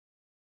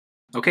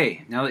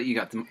Okay, now that you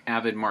got the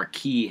Avid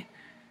Marquee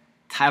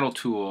title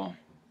tool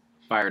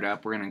fired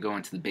up, we're going to go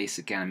into the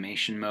basic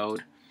animation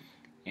mode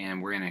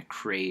and we're going to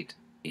create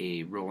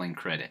a rolling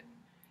credit.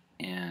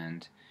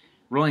 And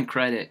rolling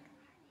credit,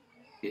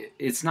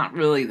 it's not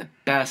really the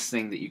best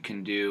thing that you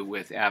can do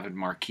with Avid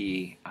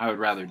Marquee. I would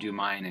rather do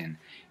mine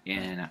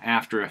in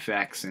After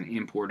Effects and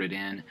import it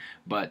in,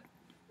 but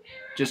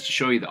just to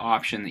show you the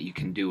option that you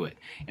can do it.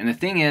 And the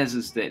thing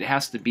is that it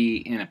has to be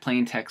in a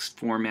plain text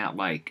format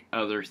like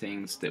other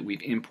things that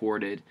we've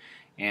imported,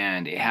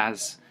 and it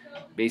has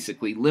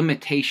basically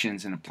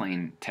limitations in a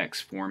plain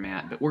text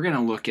format, but we're going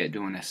to look at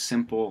doing a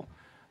simple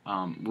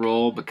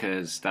roll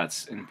because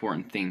that's an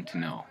important thing to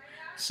know.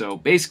 So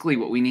basically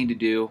what we need to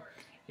do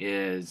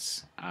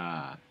is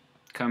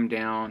come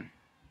down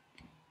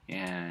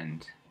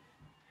and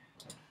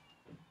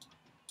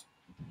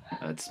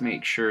let's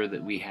make sure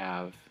that we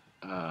have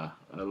a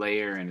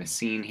layer and a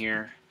scene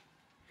here,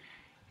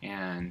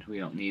 and we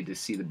don't need to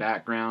see the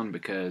background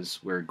because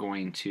we're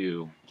going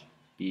to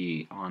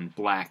be on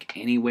black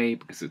anyway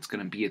because it's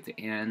going to be at the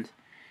end.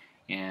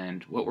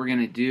 And what we're going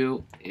to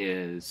do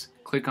is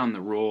click on the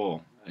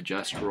roll,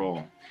 adjust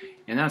roll,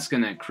 and that's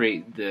going to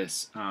create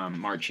this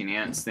marching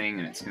ants thing,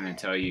 and it's going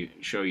to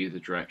show you the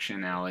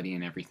directionality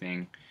and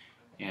everything.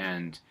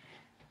 And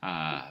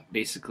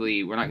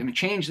basically we're not going to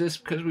change this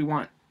because we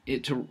want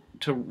it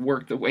to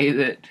work the way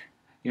that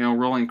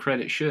rolling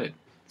credit should.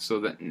 So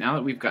that now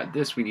that we've got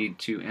this, we need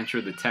to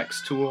enter the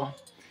text tool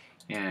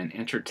and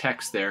enter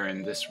text there,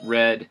 and this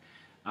red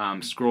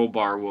scroll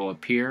bar will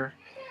appear,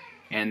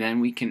 and then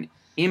we can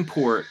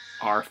import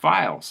our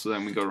file. So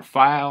then we go to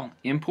File,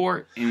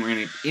 Import, and we're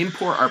going to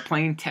import our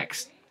plain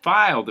text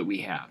file that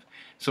we have.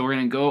 So we're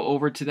going to go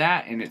over to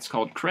that, and it's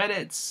called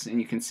Credits, and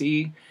you can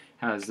see it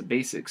has the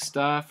basic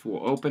stuff.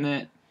 We'll open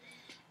it,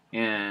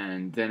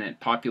 and then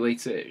it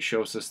populates it. It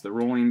shows us the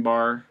rolling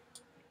bar,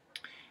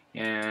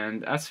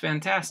 and that's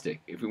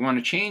fantastic. If we want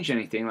to change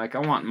anything, like I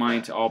want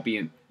mine to all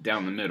be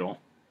down the middle,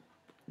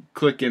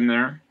 click in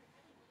there,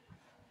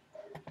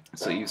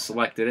 so you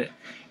selected it,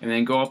 and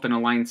then go up and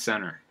align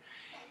center.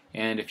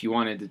 And if you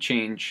wanted to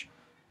change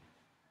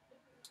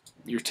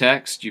your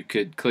text, you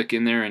could click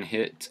in there and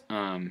hit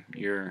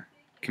your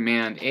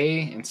Command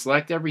A and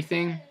select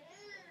everything,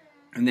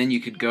 and then you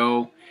could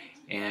go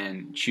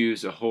and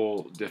choose a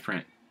whole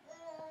different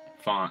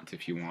font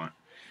if you want.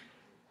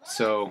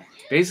 So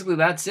basically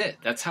that's it.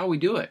 That's how we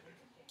do it.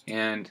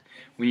 And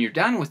when you're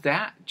done with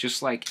that,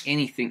 just like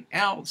anything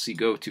else, you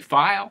go to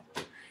File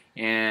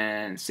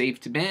and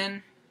Save to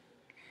Bin,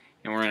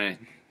 and we're going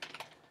to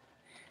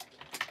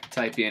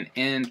type in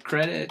End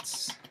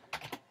Credits,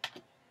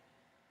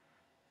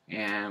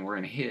 and we're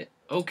going to hit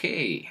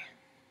OK.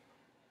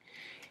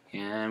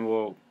 And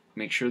we'll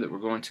make sure that we're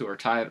going to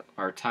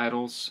our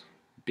titles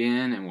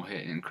bin, and we'll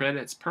hit End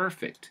Credits.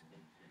 Perfect.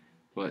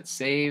 Let's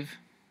save.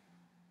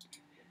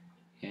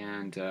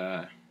 And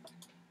I'm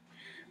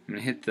going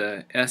to hit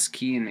the S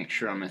key and make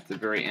sure I'm at the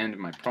very end of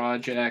my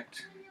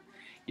project.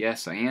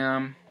 Yes, I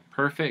am.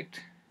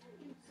 Perfect.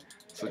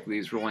 Let's look at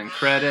these rolling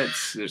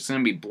credits. It's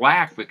going to be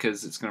black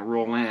because it's going to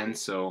roll in,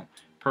 so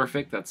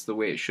perfect. That's the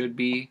way it should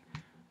be.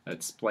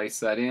 Let's place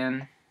that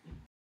in.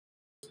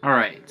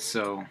 Alright,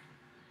 so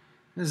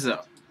this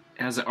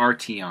has an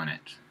RT on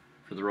it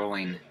for the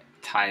rolling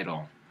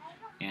title.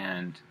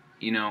 And,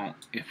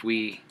 if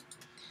we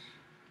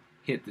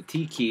hit the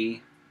T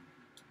key,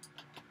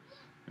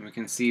 and we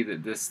can see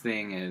that this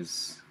thing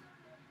is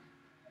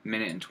 1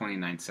 minute and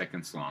 29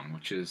 seconds long,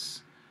 which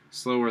is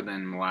slower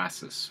than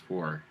molasses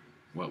for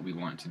what we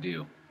want to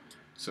do.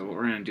 So what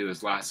we're going to do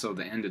is lasso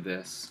the end of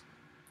this,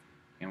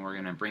 and we're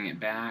going to bring it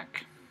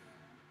back,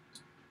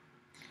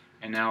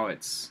 and now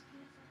it's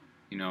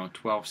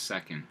 12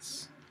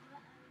 seconds.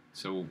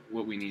 So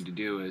what we need to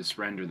do is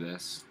render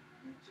this,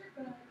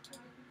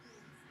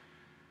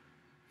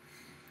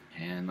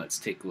 and let's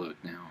take a look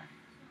now.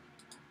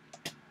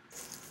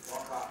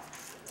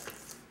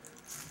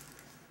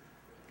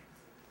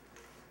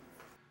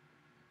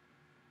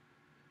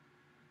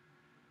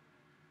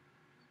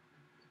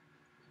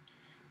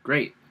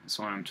 Great.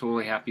 So I'm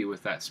totally happy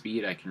with that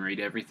speed. I can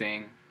read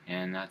everything,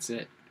 and that's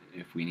it.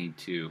 If we need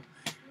to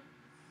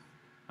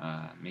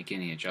make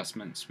any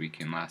adjustments, we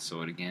can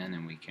lasso it again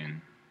and we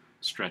can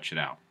stretch it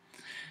out.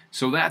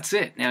 So that's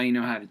it. Now you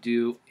know how to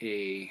do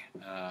a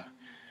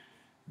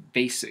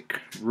basic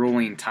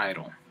rolling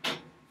title.